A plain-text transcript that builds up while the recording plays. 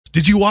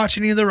Did you watch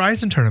any of the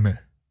Rizin tournament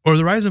or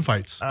the Rizin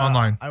fights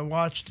online? I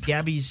watched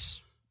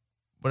Gabi's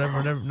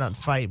whatever, not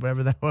fight,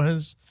 whatever that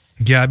was.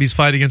 Gabi's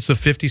fight against the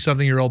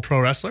 50-something-year-old pro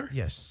wrestler?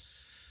 Yes.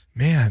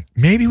 Man,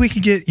 maybe we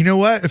can get, you know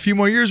what? A few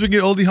more years, we can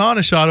get Oldie Hahn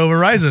a shot over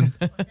Rizin.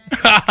 You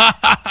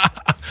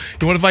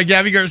want to fight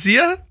Gabi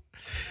Garcia?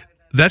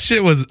 That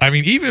shit was, I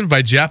mean, even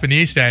by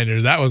Japanese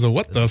standards, that was a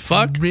what the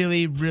fuck?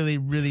 Really, really,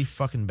 really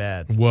fucking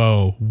bad.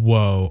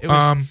 Whoa.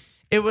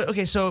 It was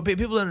okay. So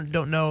people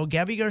don't know,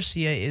 Gabi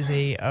Garcia is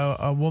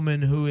a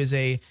woman who is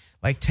a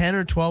like 10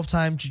 or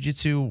 12-time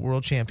jiu-jitsu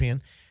world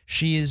champion.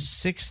 She is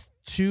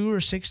 6'2" or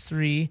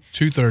 6'3",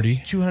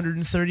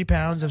 230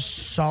 pounds of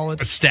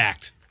solid.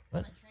 Stacked.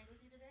 What?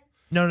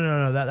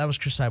 No. That was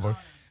Chris Cyborg.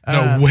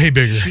 No, way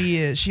bigger.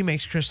 She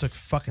makes Chris look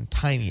fucking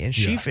tiny, and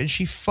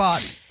she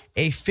fought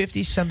a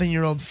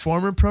 50-something-year-old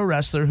former pro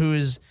wrestler who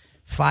is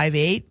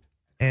 5'8"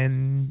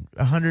 and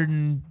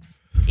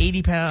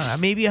 180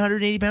 pounds, maybe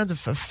 180 pounds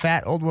of a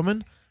fat old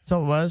woman. That's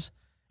all it was.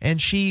 And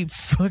she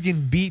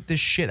fucking beat the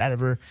shit out of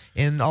her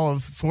in all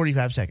of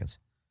 45 seconds.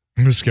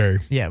 It was scary.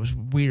 Yeah, it was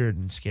weird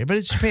and scary. But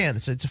it's Japan.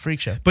 It's a freak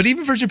show. But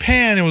even for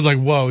Japan, it was like,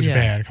 whoa,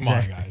 Japan. Come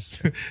on,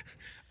 guys.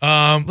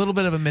 A little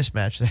bit of a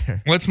mismatch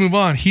there. Let's move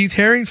on. Heath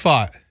Herring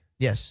fought.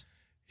 Yes.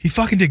 He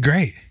fucking did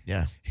great.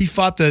 Yeah. He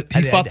fought the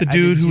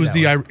dude who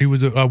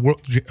was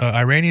a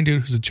Iranian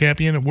dude who's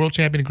a world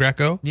champion in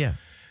Greco. Yeah.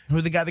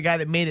 Who the guy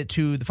that made it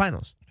to the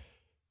finals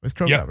with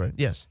Cro Cop, right?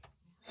 Yes.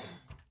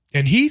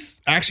 And Heath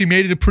actually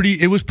made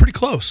it it was pretty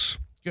close.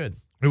 Good.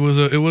 It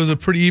was a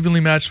pretty evenly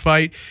matched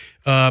fight.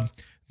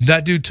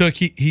 That dude took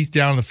Heath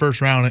down in the first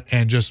round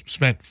and just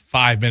spent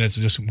 5 minutes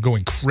of just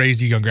going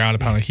crazy on ground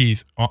and pounding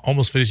Heath,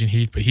 almost finishing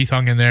Heath, but Heath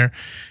hung in there.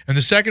 And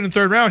the second and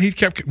third round,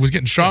 Heath was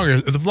getting stronger.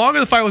 The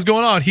longer the fight was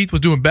going on, Heath was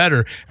doing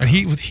better, and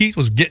Heath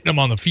was getting him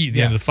on the feet at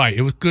the end of the fight.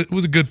 It was good. It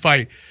was a good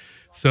fight.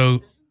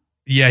 So,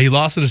 yeah, he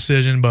lost the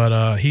decision,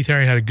 but Heath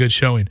Herring had a good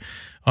showing.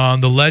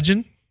 The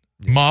legend,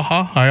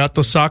 Maha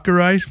Hayato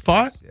Sakurai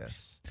fought.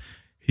 Yes.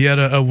 He had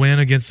a win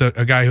against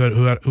a guy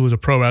who was a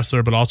pro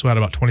wrestler, but also had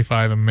about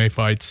 25 MMA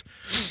fights.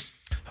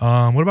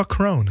 What about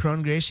Crone?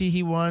 Crone Gracie,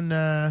 he won.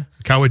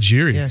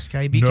 Kawajiri. Yes,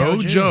 he beat no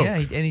Kawajiri. joke. Yeah,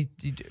 he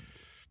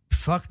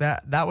fuck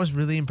that. That was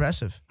really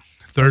impressive.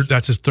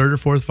 That's his third or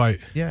fourth fight.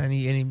 Yeah, and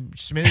he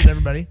submitted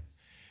everybody.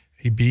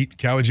 He beat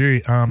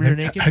Kawajiri.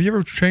 Have you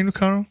ever trained with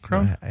Crone?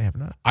 No, I have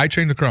not. I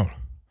trained with Crone.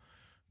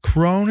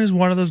 Crone is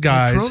one of those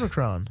guys. Crone or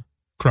Crone?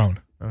 Crone.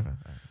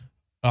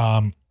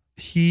 Okay.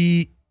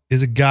 He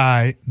is a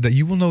guy that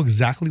you will know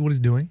exactly what he's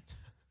doing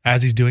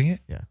as he's doing it.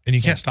 Yeah. And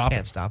you can't stop him.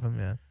 Can't stop him,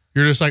 yeah.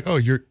 You're just like, oh,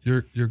 you're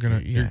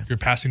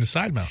passing the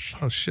side mount.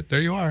 Oh shit,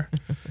 there you are.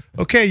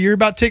 Okay, you're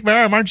about to take my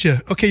arm, aren't you?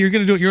 Okay, you're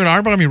gonna do it. You're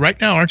gonna armbar me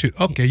right now, aren't you?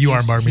 Okay, you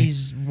armbar me.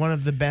 He's one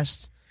of the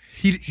best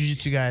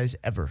jiu-jitsu guys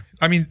ever.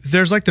 I mean,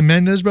 there's like the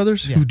Mendez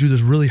brothers who do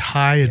this really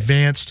high,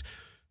 advanced,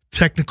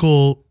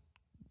 technical,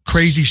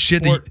 crazy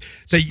shit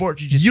that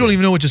you don't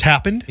even know what just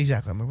happened.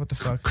 Exactly. I'm like, what the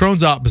fuck?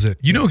 Crone's opposite.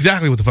 You know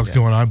exactly what the fuck's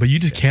going on, but you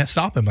just can't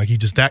stop him. Like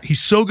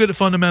he's so good at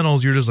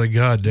fundamentals. You're just like,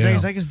 God damn.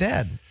 He's like his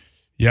dad.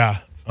 Yeah.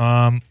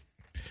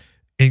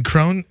 And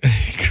Crone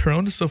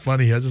is so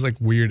funny. He has this like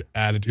weird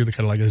attitude,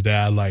 kind of like his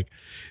dad. Like,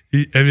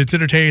 it's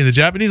entertaining. The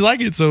Japanese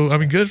like it, so I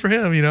mean, good for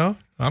him. You know,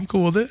 I'm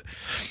cool with it.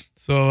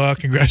 So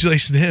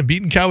congratulations to him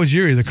beating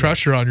Kawajiri, the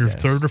Crusher, on your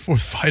third or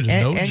fourth fight.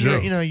 Is no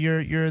joke.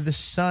 You're the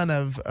son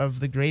of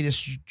the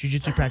greatest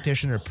jiu-jitsu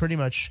practitioner, pretty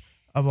much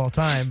of all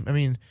time. I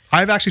mean,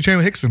 I've actually trained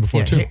with Hickson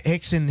before too.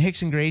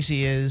 Hickson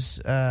Gracie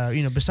is,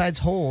 besides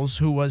Holes,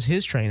 who was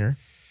his trainer,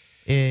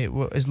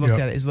 is looked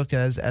at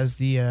as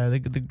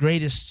the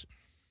greatest.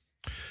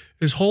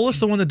 Is Hollis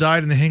the one that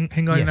died in the hang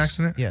gliding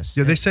accident? Yes.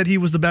 Yeah, they said he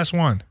was the best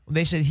one.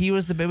 They said he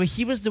was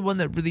the one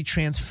that really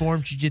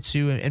transformed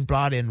jiu-jitsu and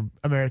brought in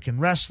American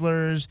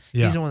wrestlers.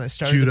 Yeah. He's the one that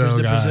started judo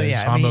the guys, Brazilian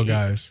sambo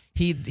guys.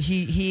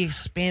 He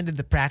expanded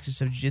the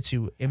practice of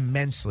jiu-jitsu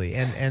immensely,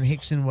 and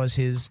Hickson was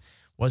his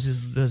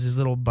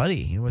little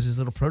buddy. He was his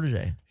little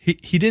protege.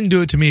 He didn't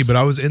do it to me, but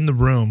I was in the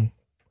room.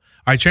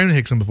 I trained with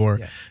Hickson before.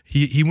 Yeah.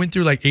 He went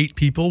through like 8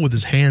 people with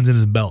his hands in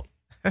his belt.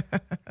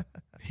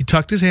 He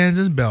tucked his hands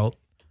in his belt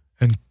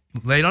and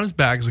laid on his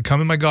back, so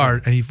come in my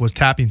guard, and he was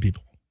tapping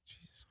people.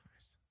 Jesus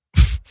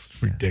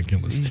Christ.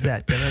 Ridiculous. He's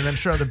that. And I'm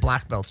sure other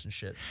black belts and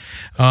shit.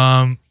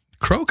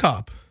 Cro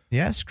Cop.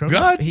 Yes, Cro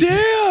Cop. God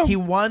damn. He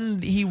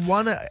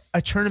won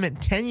a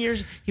tournament 10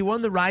 years. He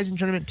won the Rizin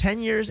tournament 10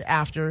 years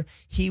after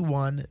he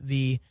won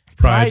the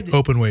Pride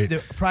Openweight.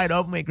 The Pride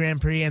Openweight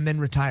Grand Prix, and then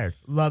retired.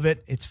 Love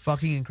it. It's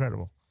fucking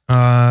incredible.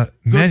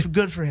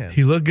 Good for him.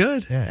 He looked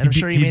good. Yeah, and I'm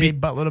sure he made a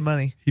buttload of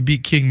money. He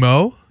beat King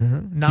Mo. He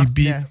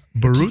beat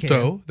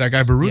Baruto, that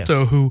guy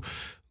Baruto, who,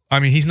 I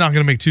mean, he's not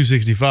going to make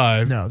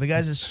 265. No, the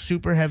guy's a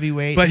super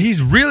heavyweight. But he's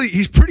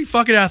pretty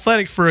fucking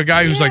athletic for a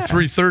guy who's like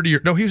 330.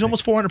 No, he was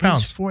almost 400 pounds.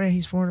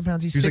 He's 400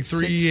 pounds. He's like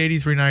 380,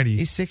 390.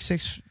 He's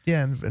 6'6",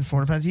 and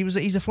 400 pounds.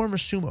 He's a former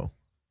sumo.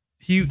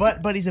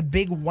 But he's a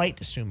big white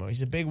sumo.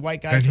 He's a big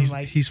white guy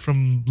he's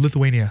from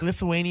Lithuania.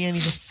 And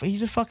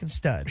he's a fucking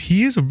stud.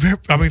 He is for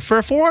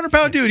a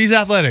 400-pound dude, he's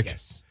athletic.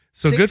 Yes.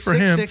 So good for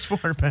him. 6'6",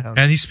 400 pounds.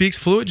 And he speaks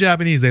fluent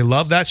Japanese. They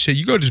love that shit.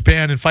 You go to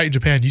Japan and fight in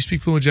Japan. You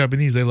speak fluent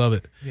Japanese. They love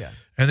it. Yeah.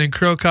 And then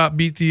Cro Cop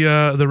beat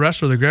the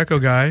wrestler, the Greco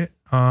guy,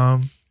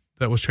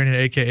 that was training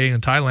at AKA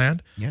in Thailand.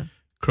 Yeah.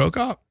 Cro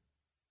Cop.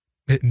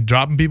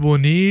 Dropping people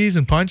with knees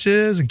and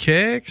punches and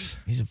kicks.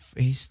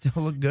 He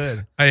still look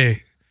good.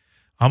 Hey,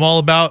 I'm all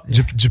about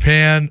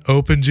Japan,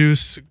 open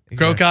juice. Exactly.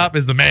 Cro Cop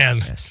is the man.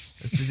 Yes.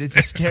 It's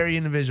a scary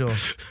individual.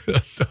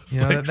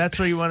 That's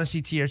where you want to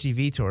see TRT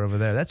Vitor over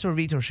there. That's where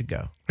Vitor should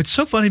go. It's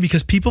so funny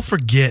because people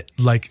forget,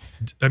 where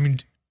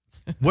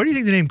do you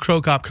think the name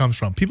Cro Cop comes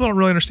from? People don't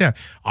really understand.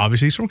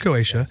 Obviously, he's from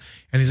Croatia,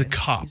 and he's a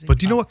cop. But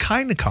do you know what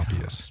kind of cop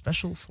he is?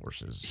 Special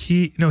forces.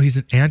 He's an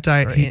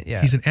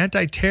he's an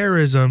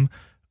anti-terrorism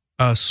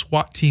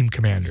SWAT team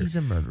commander. He's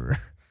a murderer.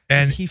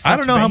 And I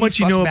don't know how much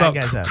you know about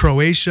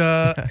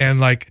Croatia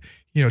and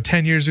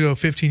 10 years ago,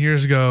 15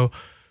 years ago,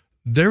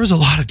 there was a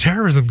lot of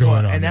terrorism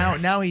going on.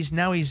 And now he's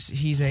some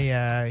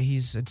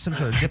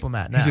sort of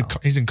diplomat now.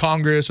 He's in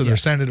Congress or their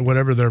Senate or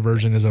whatever their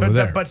version is over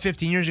there. But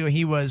 15 years ago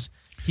he was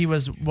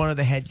one of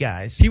the head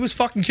guys. He was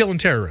fucking killing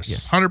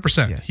terrorists.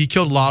 100%. Yes. He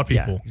killed a lot of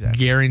people. Yeah,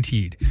 exactly.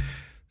 Guaranteed.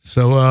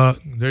 So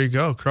there you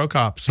go, Cro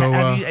Cop. So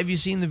have you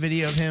seen the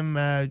video of him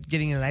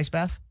getting in an ice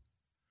bath?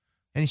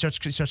 And he starts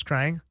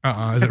crying.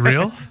 Is it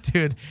real?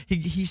 Dude,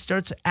 he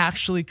starts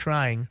actually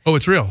crying. Oh,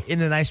 it's real? In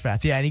an ice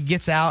bath, yeah. And he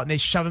gets out, and they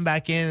shove him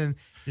back in, and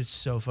it's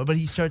so fun. But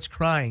he starts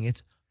crying.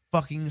 It's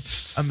fucking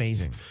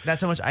amazing.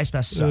 That's how much ice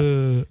baths suck.